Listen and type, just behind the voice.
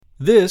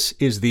This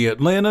is the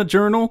Atlanta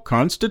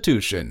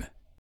Journal-Constitution.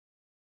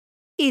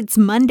 It's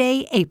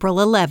Monday, April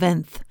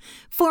 11th.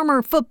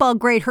 Former football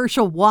great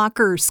Herschel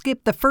Walker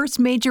skipped the first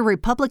major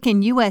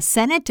Republican U.S.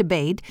 Senate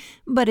debate,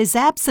 but his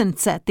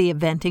absence at the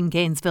event in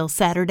Gainesville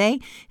Saturday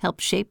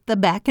helped shape the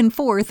back and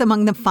forth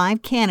among the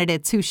 5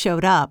 candidates who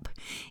showed up.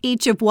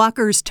 Each of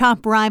Walker's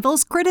top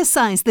rivals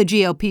criticized the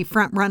GOP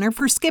frontrunner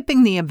for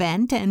skipping the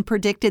event and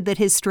predicted that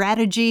his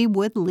strategy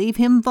would leave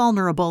him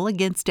vulnerable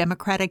against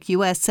Democratic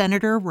U.S.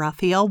 Senator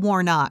Raphael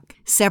Warnock.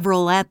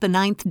 Several at the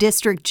 9th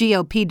District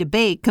GOP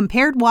debate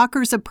compared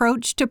Walker's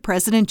approach to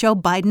President Joe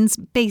Biden's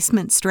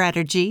basement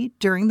strategy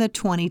during the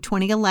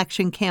 2020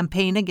 election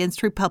campaign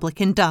against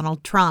Republican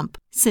Donald Trump.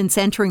 Since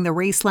entering the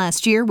race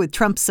last year with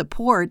Trump's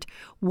support,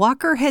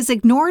 Walker has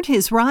ignored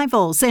his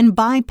rivals and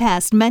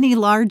bypassed many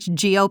large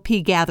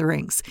GOP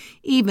gatherings,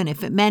 even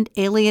if it meant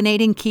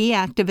alienating key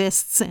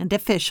activists and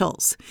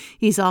officials.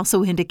 He's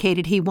also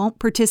indicated he won't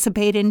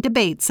participate in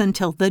debates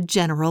until the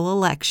general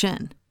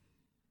election.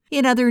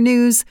 In other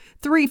news,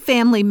 3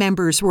 family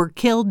members were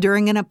killed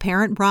during an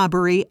apparent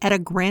robbery at a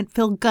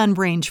Grantville gun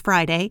range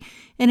Friday,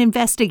 and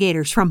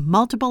investigators from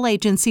multiple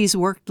agencies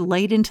worked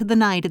late into the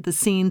night at the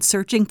scene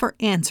searching for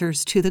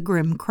answers to the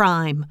grim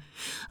crime.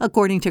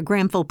 According to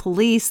Grantville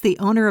police, the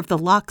owner of the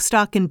Lock,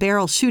 Stock, and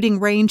Barrel shooting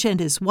range and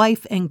his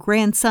wife and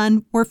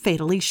grandson were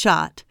fatally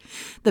shot.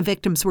 The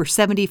victims were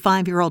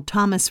 75-year-old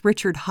Thomas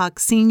Richard Hawk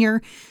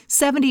Sr.,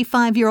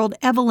 75-year-old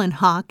Evelyn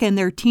Hawk, and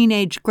their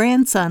teenage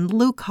grandson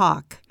Luke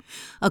Hawk.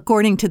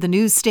 According to the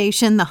news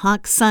station, the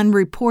Hawk's son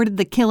reported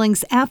the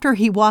killings after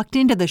he walked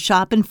into the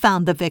shop and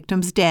found the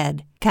victims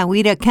dead.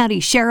 Coweta County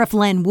Sheriff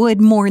Len Wood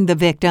mourned the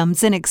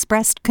victims and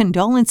expressed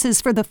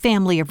condolences for the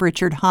family of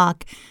Richard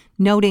Hawk,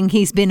 noting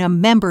he's been a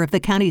member of the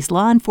county's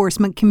law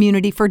enforcement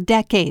community for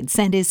decades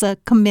and is a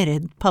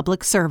committed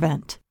public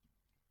servant.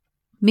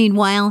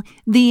 Meanwhile,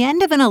 the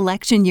end of an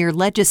election year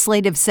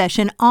legislative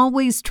session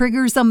always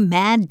triggers a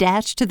mad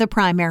dash to the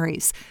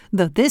primaries,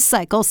 though this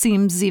cycle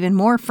seems even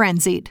more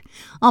frenzied.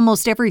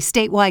 Almost every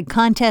statewide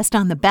contest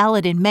on the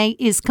ballot in May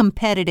is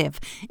competitive,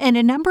 and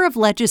a number of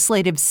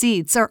legislative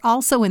seats are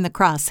also in the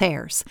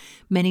crosshairs.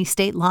 Many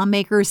state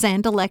lawmakers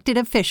and elected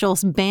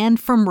officials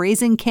banned from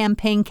raising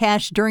campaign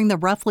cash during the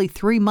roughly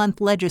 3-month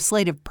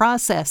legislative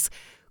process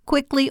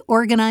quickly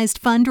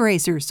organized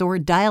fundraisers or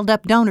dialed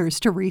up donors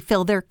to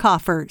refill their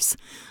coffers.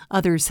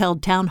 Others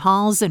held town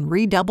halls and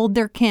redoubled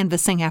their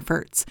canvassing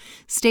efforts.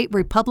 State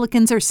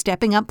Republicans are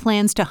stepping up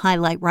plans to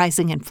highlight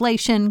rising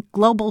inflation,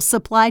 global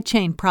supply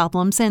chain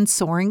problems, and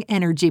soaring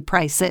energy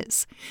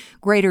prices.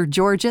 Greater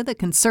Georgia, the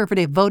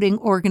conservative voting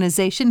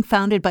organization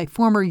founded by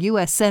former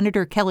U.S.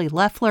 Senator Kelly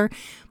Loeffler,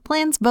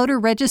 plans voter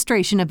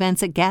registration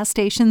events at gas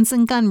stations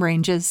and gun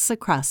ranges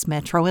across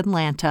metro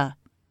Atlanta.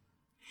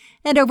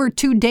 And over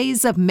 2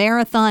 days of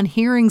marathon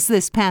hearings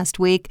this past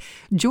week,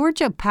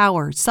 Georgia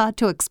Power sought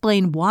to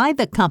explain why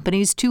the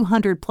company's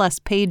 200-plus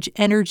page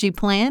energy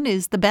plan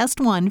is the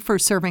best one for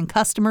serving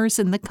customers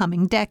in the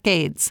coming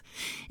decades.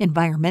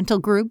 Environmental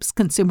groups,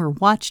 consumer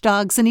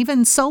watchdogs, and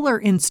even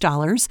solar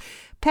installers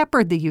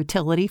peppered the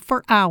utility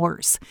for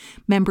hours.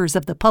 Members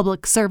of the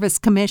Public Service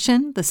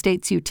Commission, the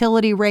state's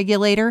utility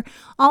regulator,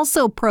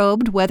 also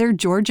probed whether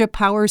Georgia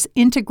Power's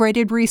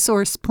integrated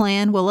resource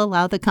plan will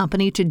allow the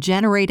company to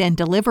generate and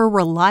deliver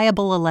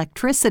reliable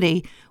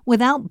electricity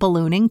without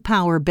ballooning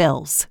power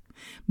bills.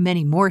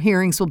 Many more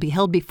hearings will be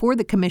held before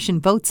the commission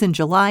votes in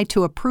July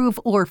to approve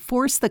or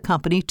force the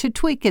company to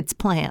tweak its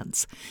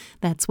plans.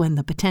 That's when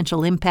the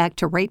potential impact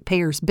to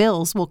ratepayers'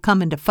 bills will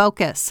come into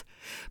focus.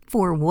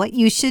 For what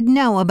you should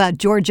know about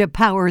Georgia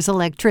Power's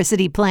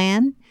electricity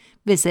plan,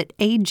 visit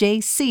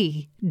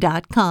ajc.com.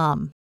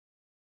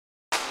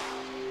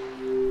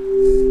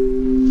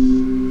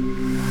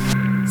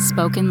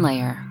 Spoken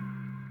Layer.